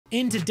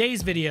In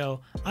today's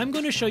video, I'm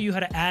going to show you how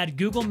to add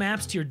Google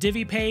Maps to your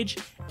Divi page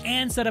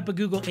and set up a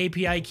Google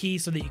API key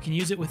so that you can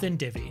use it within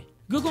Divi.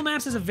 Google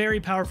Maps is a very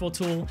powerful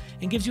tool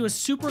and gives you a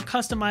super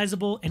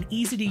customizable and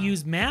easy to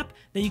use map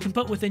that you can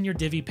put within your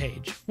Divi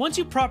page. Once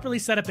you properly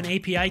set up an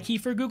API key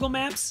for Google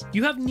Maps,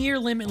 you have near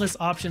limitless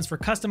options for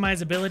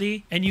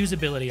customizability and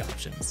usability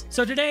options.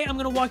 So today I'm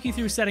going to walk you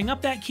through setting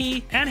up that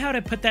key and how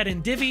to put that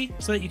in Divi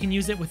so that you can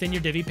use it within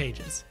your Divi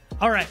pages.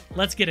 Alright,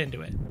 let's get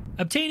into it.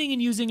 Obtaining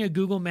and using a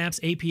Google Maps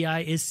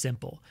API is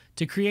simple.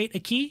 To create a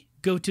key,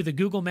 go to the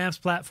Google Maps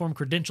Platform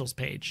Credentials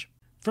page.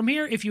 From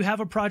here, if you have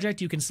a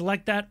project, you can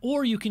select that,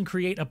 or you can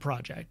create a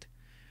project.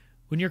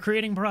 When you're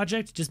creating a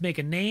project, just make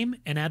a name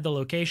and add the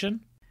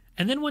location.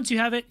 And then once you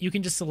have it, you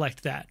can just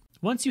select that.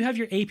 Once you have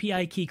your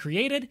API key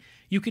created,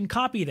 you can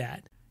copy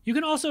that. You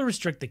can also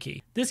restrict the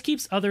key. This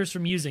keeps others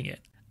from using it.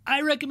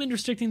 I recommend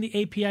restricting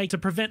the API to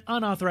prevent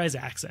unauthorized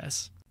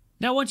access.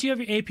 Now, once you have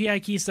your API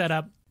key set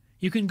up,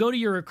 you can go to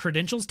your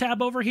Credentials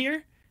tab over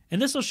here,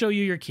 and this will show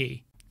you your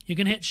key. You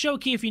can hit Show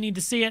Key if you need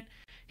to see it.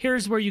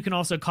 Here's where you can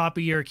also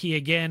copy your key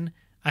again.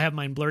 I have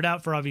mine blurred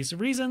out for obvious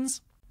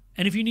reasons.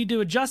 And if you need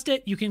to adjust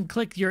it, you can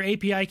click your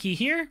API key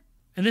here,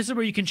 and this is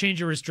where you can change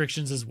your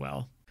restrictions as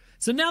well.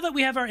 So now that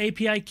we have our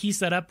API key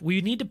set up,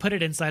 we need to put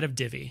it inside of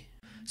Divi.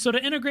 So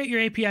to integrate your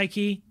API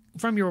key,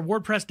 from your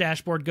WordPress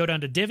dashboard, go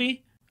down to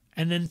Divi,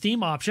 and then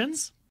Theme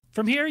Options.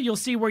 From here, you'll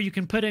see where you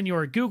can put in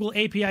your Google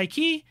API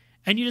key,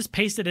 and you just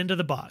paste it into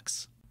the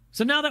box.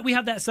 So now that we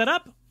have that set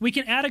up, we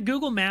can add a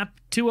Google map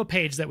to a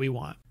page that we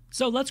want.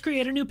 So let's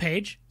create a new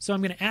page. So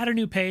I'm going to add a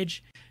new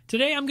page.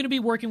 Today I'm going to be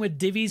working with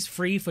Divi's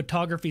free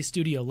Photography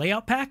Studio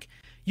Layout Pack.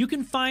 You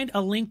can find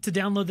a link to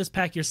download this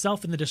pack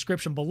yourself in the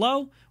description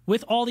below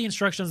with all the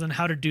instructions on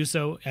how to do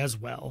so as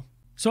well.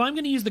 So I'm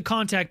going to use the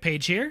contact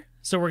page here.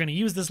 So we're going to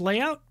use this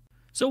layout.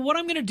 So what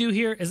I'm going to do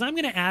here is I'm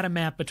going to add a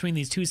map between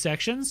these two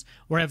sections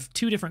where I have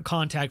two different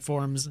contact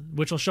forms,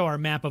 which will show our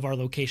map of our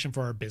location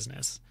for our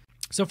business.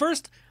 So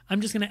first, I'm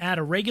just going to add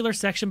a regular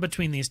section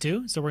between these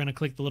two. So we're going to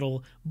click the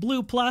little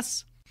blue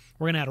plus.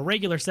 We're going to add a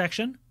regular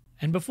section.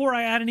 And before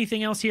I add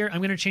anything else here, I'm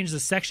going to change the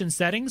section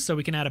settings so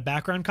we can add a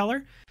background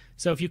color.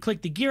 So if you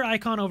click the gear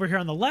icon over here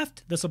on the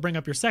left, this will bring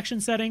up your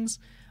section settings.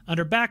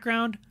 Under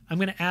background, I'm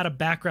going to add a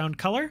background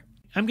color.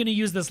 I'm going to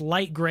use this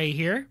light gray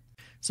here.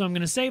 So I'm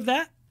going to save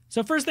that.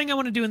 So first thing I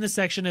want to do in this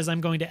section is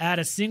I'm going to add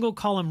a single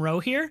column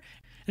row here.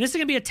 And this is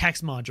going to be a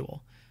text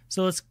module.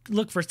 So let's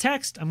look for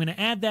text. I'm going to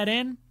add that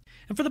in.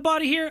 And for the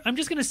body here, I'm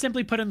just going to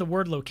simply put in the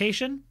word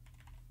location.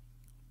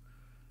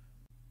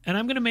 And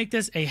I'm going to make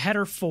this a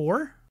header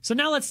 4. So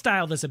now let's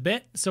style this a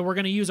bit. So we're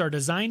going to use our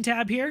design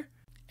tab here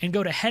and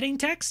go to heading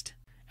text.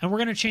 And we're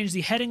going to change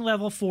the heading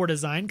level for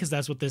design because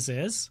that's what this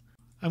is.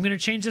 I'm going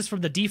to change this from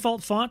the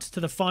default font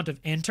to the font of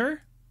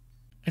Enter.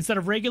 Instead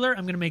of regular,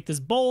 I'm going to make this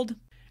bold.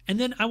 And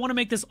then I want to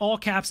make this all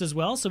caps as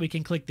well, so we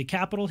can click the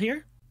capital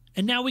here.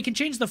 And now we can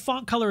change the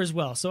font color as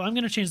well. So I'm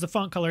going to change the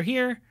font color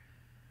here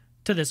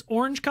to this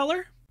orange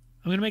color.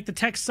 I'm going to make the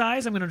text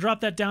size, I'm going to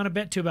drop that down a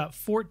bit to about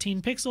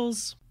 14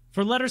 pixels.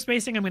 For letter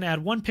spacing, I'm going to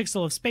add 1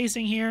 pixel of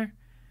spacing here.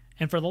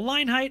 And for the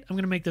line height, I'm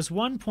going to make this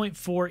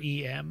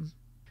 1.4 EM.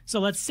 So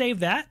let's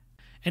save that.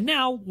 And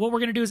now what we're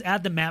going to do is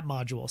add the map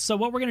module. So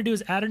what we're going to do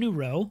is add a new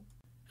row,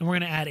 and we're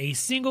going to add a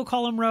single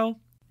column row.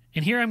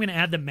 And here I'm going to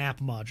add the map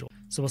module.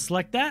 So we'll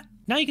select that.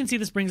 Now you can see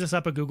this brings us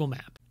up a Google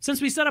map.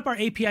 Since we set up our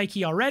API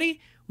key already,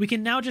 we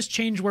can now just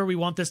change where we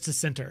want this to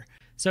center.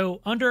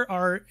 So under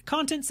our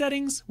content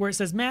settings, where it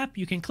says map,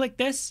 you can click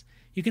this.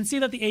 You can see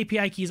that the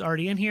API key is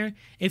already in here.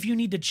 If you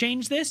need to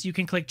change this, you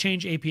can click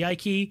change API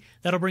key.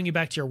 That'll bring you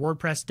back to your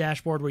WordPress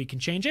dashboard where you can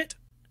change it.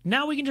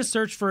 Now we can just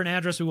search for an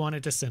address we want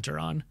it to center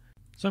on.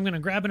 So I'm going to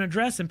grab an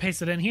address and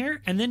paste it in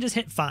here, and then just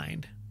hit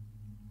find.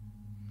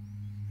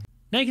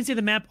 Now you can see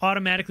the map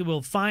automatically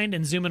will find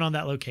and zoom in on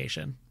that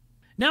location.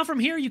 Now from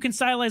here, you can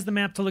stylize the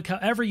map to look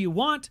however you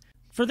want.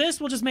 For this,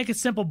 we'll just make a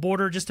simple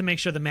border just to make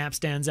sure the map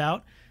stands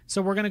out.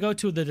 So we're going to go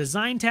to the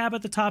Design tab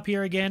at the top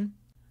here again.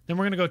 Then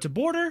we're going to go to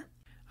Border.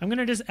 I'm going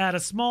to just add a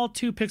small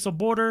 2-pixel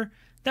border.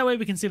 That way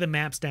we can see the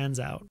map stands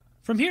out.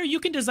 From here, you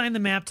can design the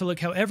map to look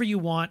however you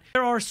want.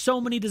 There are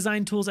so many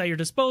design tools at your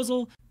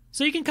disposal,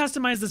 so you can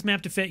customize this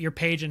map to fit your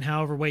page in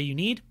however way you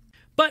need.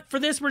 But for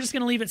this, we're just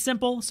going to leave it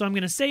simple. So I'm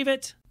going to save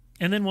it,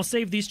 and then we'll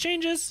save these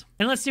changes.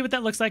 And let's see what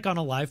that looks like on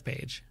a live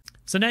page.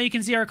 So now you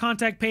can see our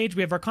contact page.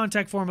 We have our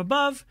contact form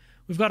above.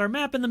 We've got our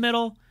map in the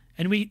middle.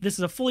 And this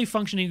is a fully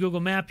functioning Google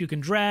map. You can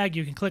drag,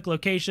 you can click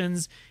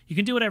locations, you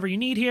can do whatever you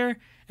need here.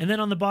 And then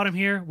on the bottom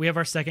here, we have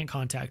our second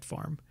contact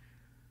form.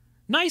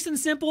 Nice and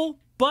simple,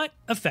 but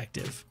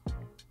effective.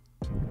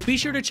 Be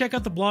sure to check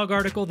out the blog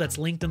article that's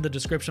linked in the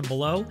description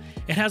below.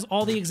 It has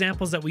all the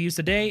examples that we use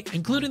today,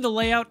 including the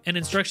layout and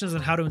instructions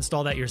on how to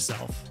install that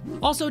yourself.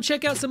 Also,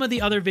 check out some of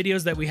the other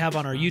videos that we have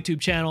on our YouTube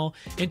channel,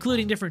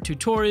 including different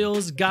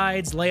tutorials,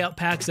 guides, layout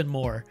packs, and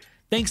more.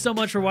 Thanks so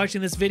much for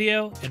watching this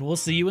video, and we'll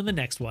see you in the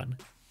next one.